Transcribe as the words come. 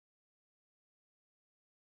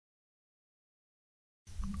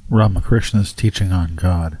Ramakrishna's teaching on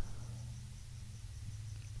God.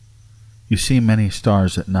 You see many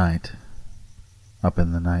stars at night, up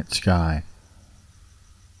in the night sky,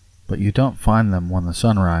 but you don't find them when the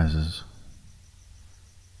sun rises.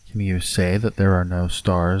 Can you say that there are no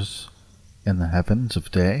stars in the heavens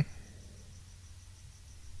of day?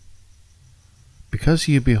 Because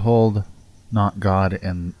you behold not God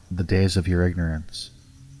in the days of your ignorance,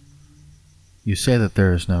 you say that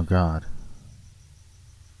there is no God.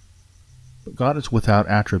 But God is without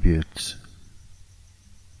attributes,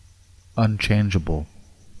 unchangeable,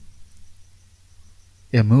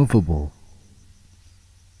 immovable,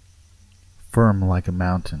 firm like a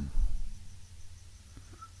mountain.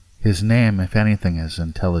 His name, if anything, is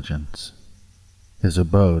intelligence. His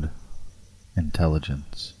abode,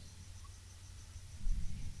 intelligence.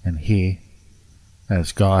 And he,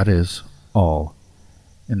 as God, is all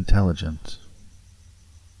intelligence.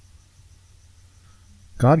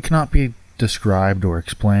 God cannot be described or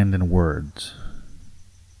explained in words.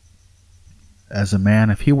 As a man,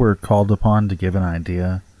 if he were called upon to give an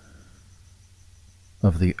idea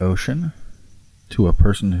of the ocean to a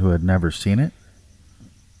person who had never seen it,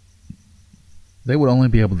 they would only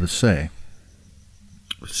be able to say,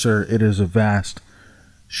 "Sir, it is a vast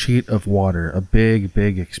sheet of water, a big,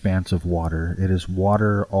 big expanse of water. It is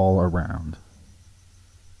water all around."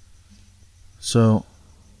 So,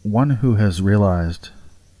 one who has realized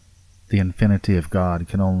the infinity of God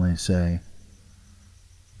can only say,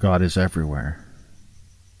 God is everywhere.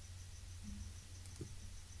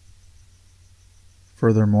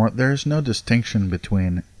 Furthermore, there is no distinction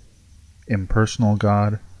between impersonal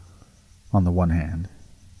God on the one hand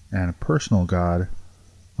and personal God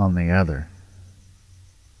on the other.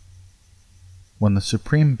 When the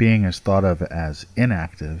Supreme Being is thought of as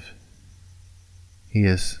inactive, he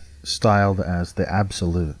is styled as the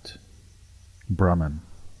Absolute, Brahman.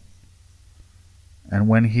 And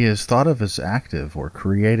when he is thought of as active, or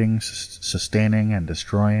creating, sustaining, and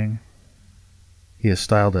destroying, he is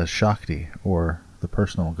styled as Shakti, or the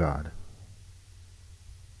personal God.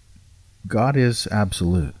 God is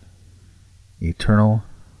absolute, eternal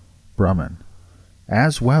Brahman,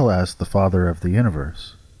 as well as the Father of the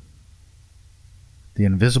universe. The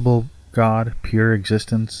invisible God, pure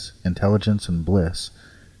existence, intelligence, and bliss,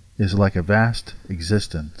 is like a vast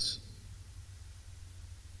existence,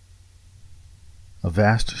 a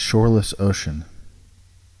vast shoreless ocean,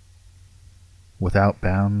 without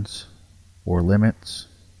bounds or limits,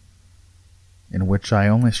 in which I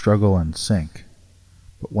only struggle and sink.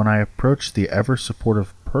 But when I approach the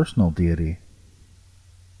ever-supportive personal deity,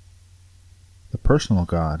 the personal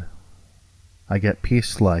God, I get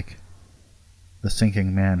peace like the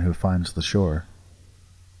sinking man who finds the shore.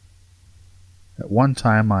 At one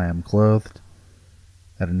time I am clothed,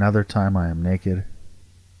 at another time I am naked.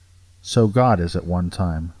 So God is at one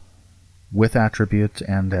time with attributes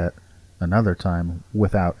and at another time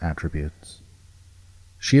without attributes.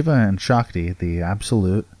 Shiva and Shakti, the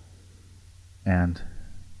Absolute and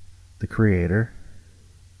the Creator,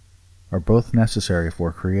 are both necessary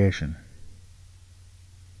for creation.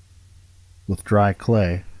 With dry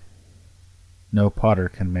clay, no potter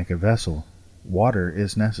can make a vessel. Water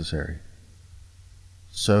is necessary.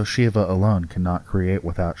 So Shiva alone cannot create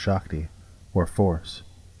without Shakti, or force.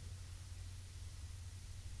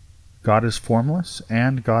 God is formless,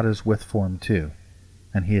 and God is with form too,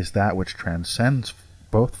 and he is that which transcends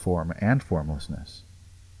both form and formlessness.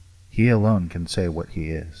 He alone can say what he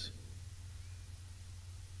is.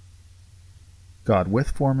 God with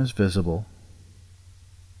form is visible,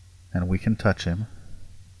 and we can touch him,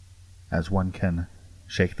 as one can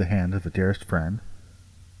shake the hand of a dearest friend.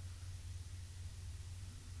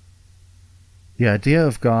 The idea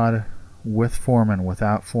of God with form and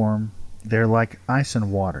without form, they're like ice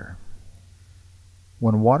and water.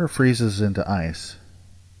 When water freezes into ice,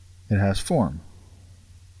 it has form.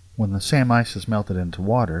 When the same ice is melted into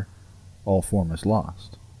water, all form is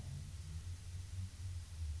lost.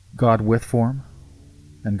 God with form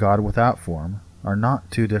and God without form are not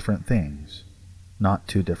two different things, not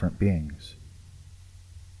two different beings.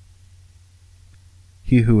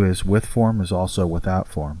 He who is with form is also without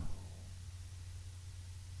form.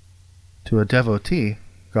 To a devotee,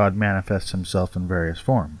 God manifests himself in various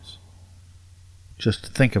forms.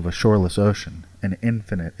 Just think of a shoreless ocean, an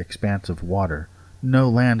infinite expanse of water, no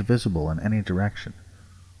land visible in any direction.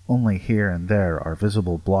 Only here and there are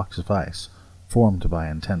visible blocks of ice, formed by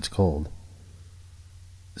intense cold.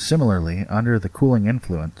 Similarly, under the cooling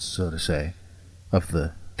influence, so to say, of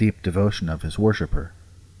the deep devotion of his worshipper,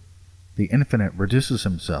 the infinite reduces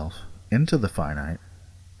himself into the finite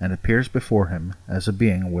and appears before him as a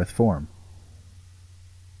being with form.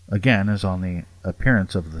 Again, as on the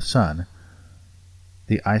appearance of the sun,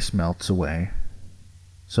 the ice melts away,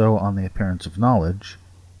 so on the appearance of knowledge,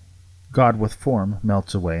 God with form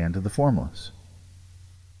melts away into the formless.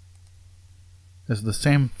 As the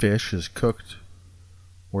same fish is cooked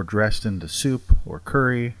or dressed into soup or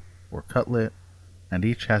curry or cutlet, and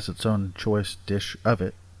each has its own choice dish of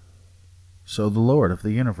it, so the Lord of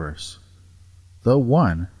the universe, though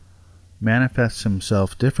one, manifests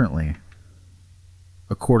himself differently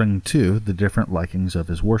according to the different likings of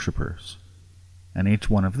his worshippers, and each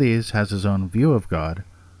one of these has his own view of God,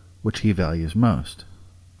 which he values most.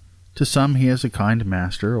 To some he is a kind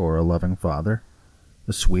master or a loving father,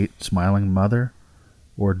 a sweet, smiling mother,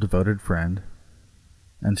 or a devoted friend,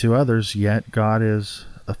 and to others yet God is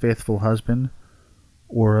a faithful husband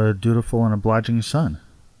or a dutiful and obliging son.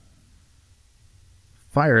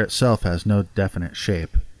 Fire itself has no definite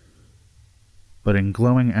shape, but in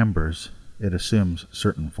glowing embers it assumes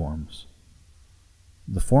certain forms.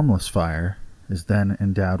 The formless fire is then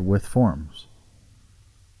endowed with forms.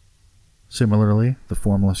 Similarly, the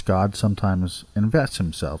formless God sometimes invests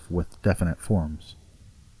himself with definite forms.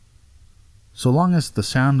 So long as the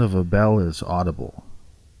sound of a bell is audible,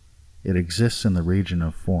 it exists in the region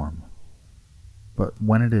of form. But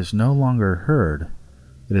when it is no longer heard,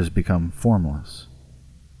 it has become formless.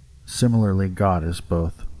 Similarly, God is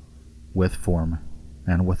both with form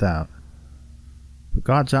and without. But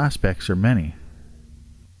God's aspects are many.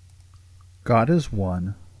 God is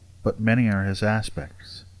one, but many are his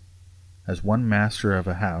aspects. As one master of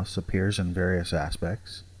a house appears in various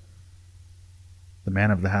aspects, the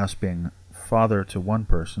man of the house being father to one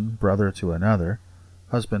person, brother to another,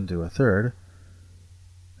 husband to a third,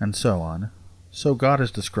 and so on, so God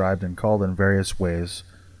is described and called in various ways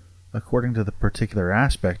according to the particular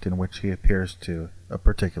aspect in which he appears to a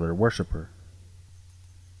particular worshipper.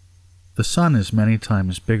 The sun is many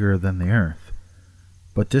times bigger than the earth,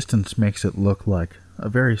 but distance makes it look like a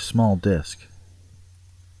very small disk.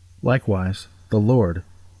 Likewise, the Lord,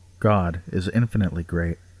 God, is infinitely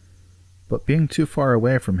great, but being too far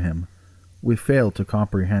away from him, we fail to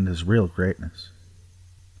comprehend his real greatness.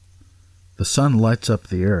 The sun lights up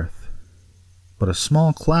the earth, but a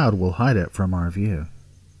small cloud will hide it from our view.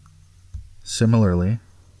 Similarly,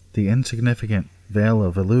 the insignificant veil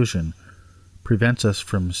of illusion prevents us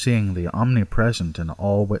from seeing the omnipresent and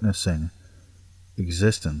all-witnessing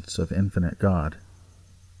existence of infinite God.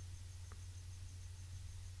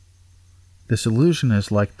 This illusion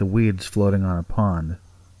is like the weeds floating on a pond.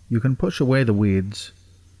 You can push away the weeds,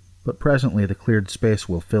 but presently the cleared space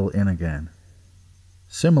will fill in again.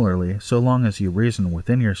 Similarly, so long as you reason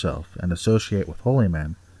within yourself and associate with holy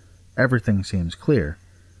men, everything seems clear,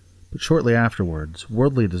 but shortly afterwards,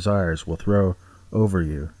 worldly desires will throw over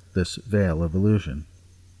you this veil of illusion.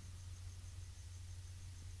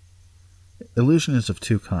 Illusion is of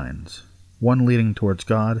two kinds, one leading towards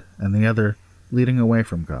God and the other leading away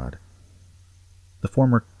from God. The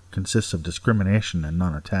former consists of discrimination and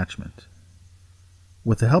non-attachment.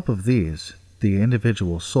 With the help of these, the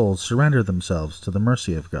individual souls surrender themselves to the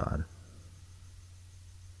mercy of God.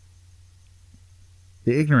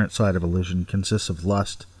 The ignorant side of illusion consists of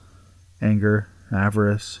lust, anger,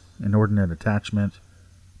 avarice, inordinate attachment,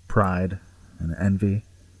 pride, and envy.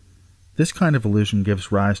 This kind of illusion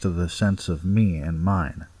gives rise to the sense of me and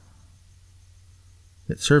mine.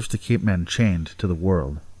 It serves to keep men chained to the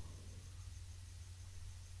world.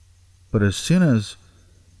 But as soon as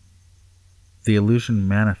the illusion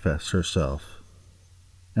manifests herself,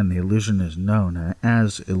 and the illusion is known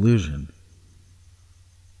as illusion,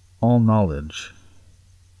 all knowledge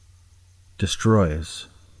destroys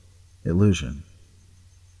illusion.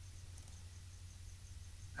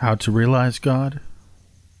 How to realize God?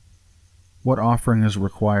 What offering is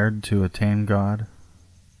required to attain God?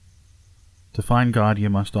 To find God, you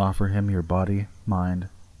must offer him your body, mind,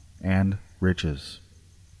 and riches,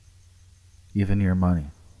 even your money.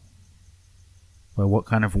 By what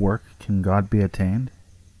kind of work can God be attained?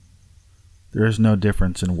 There is no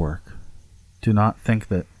difference in work. Do not think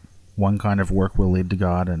that one kind of work will lead to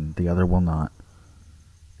God and the other will not.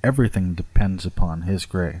 Everything depends upon his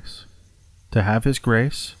grace. To have his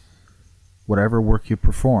grace, whatever work you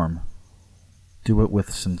perform, do it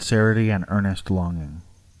with sincerity and earnest longing.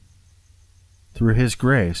 Through his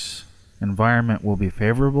grace, environment will be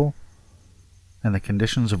favorable, and the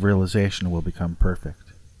conditions of realization will become perfect.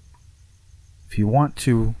 If you want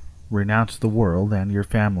to renounce the world and your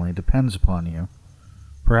family depends upon you,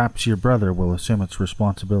 perhaps your brother will assume its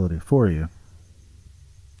responsibility for you.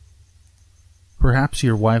 Perhaps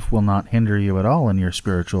your wife will not hinder you at all in your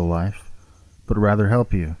spiritual life, but rather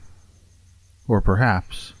help you. Or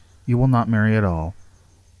perhaps you will not marry at all,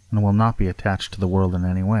 and will not be attached to the world in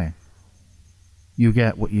any way. You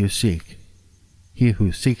get what you seek. He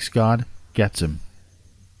who seeks God gets him.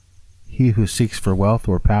 He who seeks for wealth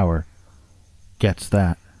or power gets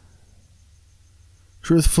that.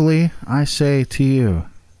 Truthfully, I say to you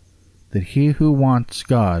that he who wants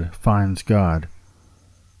God finds God.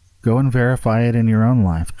 Go and verify it in your own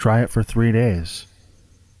life. Try it for 3 days.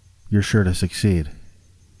 You're sure to succeed.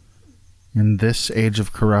 In this age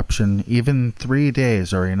of corruption, even 3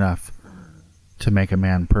 days are enough to make a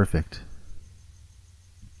man perfect.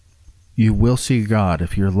 You will see God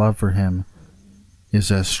if your love for him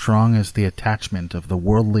is as strong as the attachment of the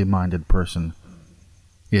worldly-minded person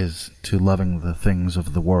is to loving the things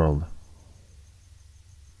of the world.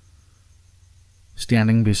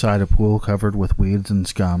 Standing beside a pool covered with weeds and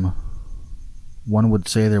scum, one would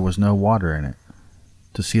say there was no water in it.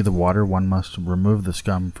 To see the water, one must remove the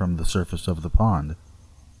scum from the surface of the pond.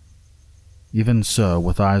 Even so,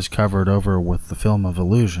 with eyes covered over with the film of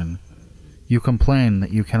illusion, you complain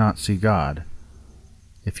that you cannot see God.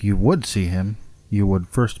 If you would see him, you would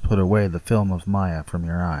first put away the film of Maya from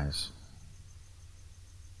your eyes.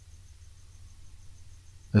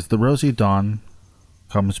 As the rosy dawn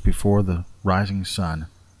comes before the rising sun,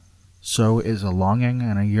 so is a longing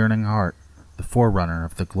and a yearning heart the forerunner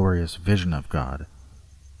of the glorious vision of God.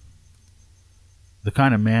 The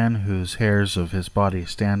kind of man whose hairs of his body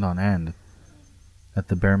stand on end at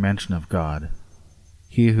the bare mention of God,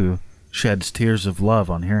 he who sheds tears of love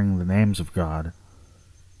on hearing the names of God,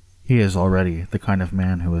 he is already the kind of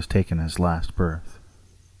man who has taken his last birth.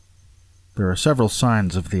 There are several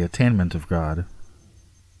signs of the attainment of God.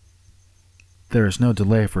 There is no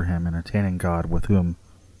delay for him in attaining God with whom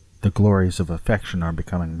the glories of affection are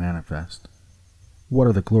becoming manifest. What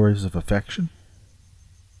are the glories of affection?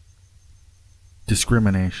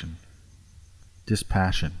 Discrimination,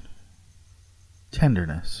 dispassion,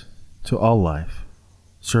 tenderness to all life,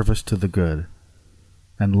 service to the good,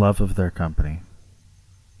 and love of their company,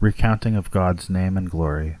 recounting of God's name and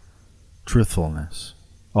glory, truthfulness,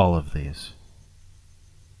 all of these.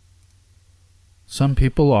 Some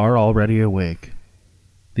people are already awake.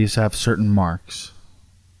 These have certain marks.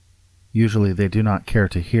 Usually they do not care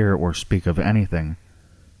to hear or speak of anything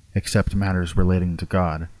except matters relating to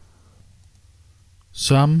God.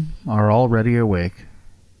 Some are already awake.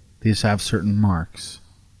 These have certain marks.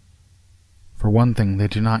 For one thing, they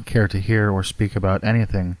do not care to hear or speak about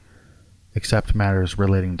anything except matters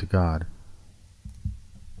relating to God.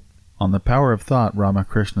 On the power of thought,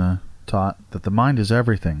 Ramakrishna taught that the mind is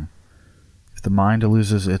everything. If the mind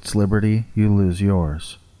loses its liberty, you lose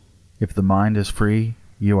yours. If the mind is free,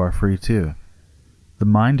 you are free too. The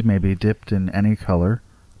mind may be dipped in any color,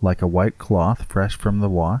 like a white cloth fresh from the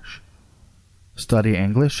wash. Study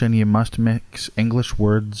English, and you must mix English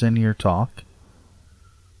words in your talk.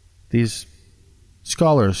 These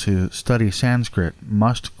scholars who study Sanskrit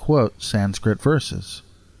must quote Sanskrit verses.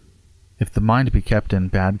 If the mind be kept in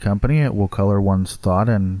bad company, it will color one's thought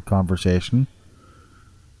and conversation.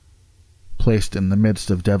 Placed in the midst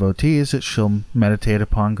of devotees, it shall meditate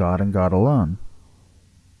upon God and God alone.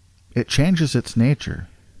 It changes its nature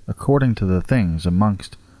according to the things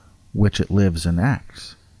amongst which it lives and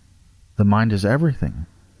acts. The mind is everything.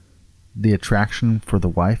 The attraction for the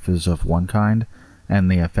wife is of one kind, and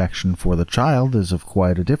the affection for the child is of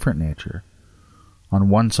quite a different nature. On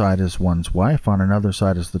one side is one's wife, on another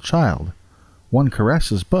side is the child. One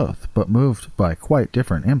caresses both, but moved by quite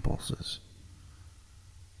different impulses.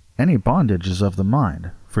 Any bondage is of the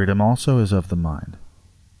mind. Freedom also is of the mind.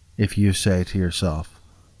 If you say to yourself,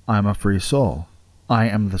 I am a free soul, I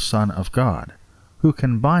am the Son of God, who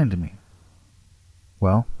can bind me?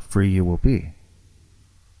 Well, free you will be.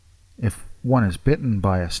 If one is bitten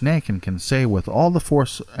by a snake and can say with all the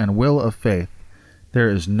force and will of faith, there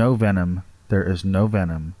is no venom, there is no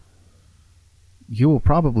venom, you will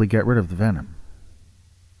probably get rid of the venom.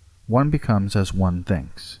 One becomes as one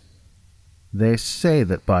thinks. They say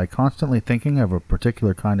that by constantly thinking of a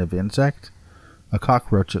particular kind of insect, a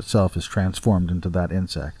cockroach itself is transformed into that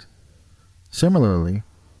insect. Similarly,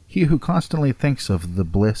 he who constantly thinks of the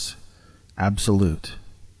bliss absolute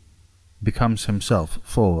becomes himself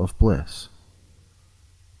full of bliss.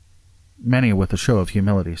 Many with a show of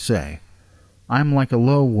humility say, I am like a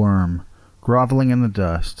low worm, groveling in the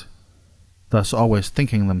dust, thus always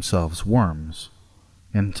thinking themselves worms.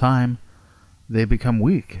 In time, they become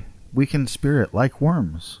weak in spirit like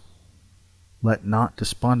worms. Let not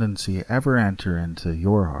despondency ever enter into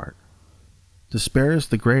your heart. Despair is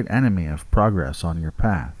the great enemy of progress on your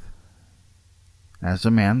path. As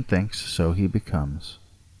a man thinks, so he becomes.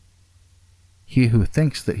 He who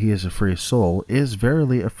thinks that he is a free soul is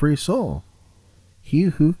verily a free soul. He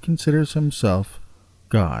who considers himself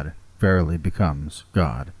God verily becomes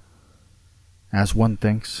God. As one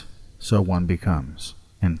thinks, so one becomes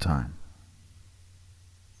in time.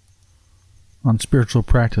 On spiritual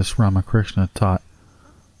practice, Ramakrishna taught,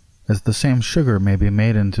 as the same sugar may be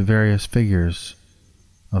made into various figures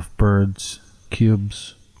of birds,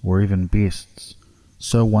 cubes, or even beasts,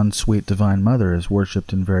 so one sweet divine mother is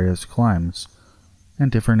worshipped in various climes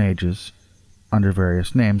and different ages, under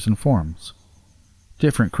various names and forms.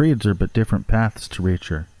 Different creeds are but different paths to reach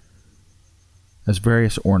her. As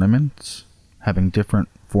various ornaments, having different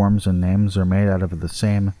forms and names, are made out of the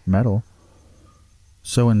same metal,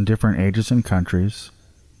 so in different ages and countries,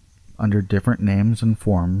 under different names and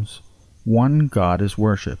forms, one God is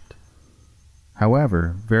worshipped.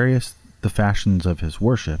 However, various the fashions of his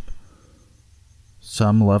worship.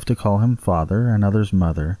 Some love to call him Father and others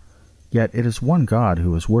Mother, yet it is one God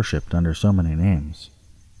who is worshipped under so many names.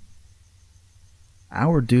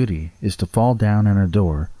 Our duty is to fall down and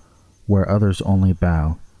adore where others only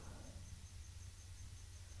bow.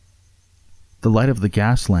 The light of the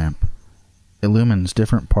gas lamp illumines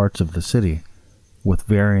different parts of the city with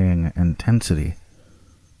varying intensity,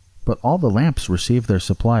 but all the lamps receive their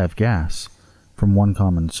supply of gas from one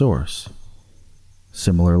common source.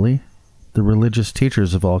 Similarly, the religious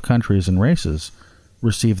teachers of all countries and races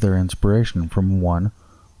receive their inspiration from one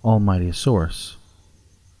almighty source.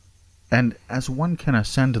 And as one can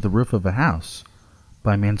ascend to the roof of a house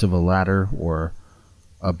by means of a ladder or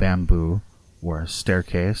a bamboo or a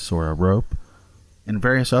staircase or a rope, in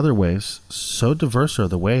various other ways, so diverse are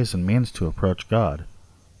the ways and means to approach God.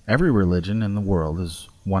 Every religion in the world is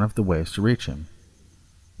one of the ways to reach him.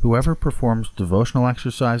 Whoever performs devotional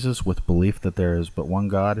exercises with belief that there is but one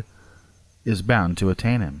God is bound to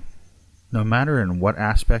attain him, no matter in what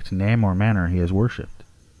aspect, name, or manner he is worshipped.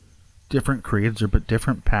 Different creeds are but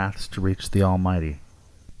different paths to reach the Almighty.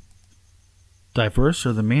 Diverse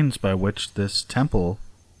are the means by which this temple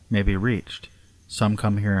may be reached. Some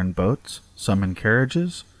come here in boats, some in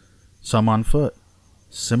carriages, some on foot.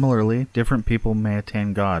 Similarly, different people may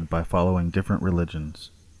attain God by following different religions.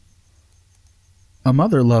 A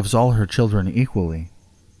mother loves all her children equally,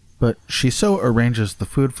 but she so arranges the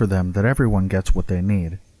food for them that everyone gets what they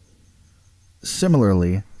need.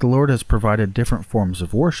 Similarly, the Lord has provided different forms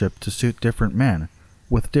of worship to suit different men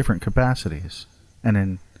with different capacities and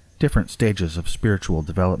in different stages of spiritual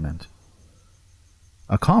development.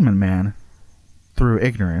 A common man, through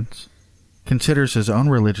ignorance, considers his own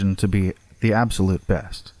religion to be the absolute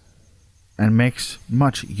best, and makes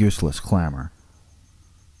much useless clamor.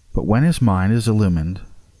 But when his mind is illumined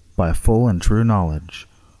by full and true knowledge,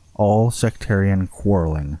 all sectarian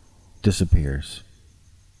quarreling disappears.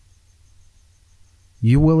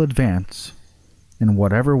 You will advance in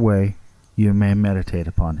whatever way you may meditate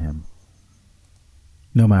upon him.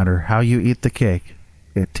 No matter how you eat the cake,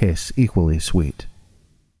 it tastes equally sweet.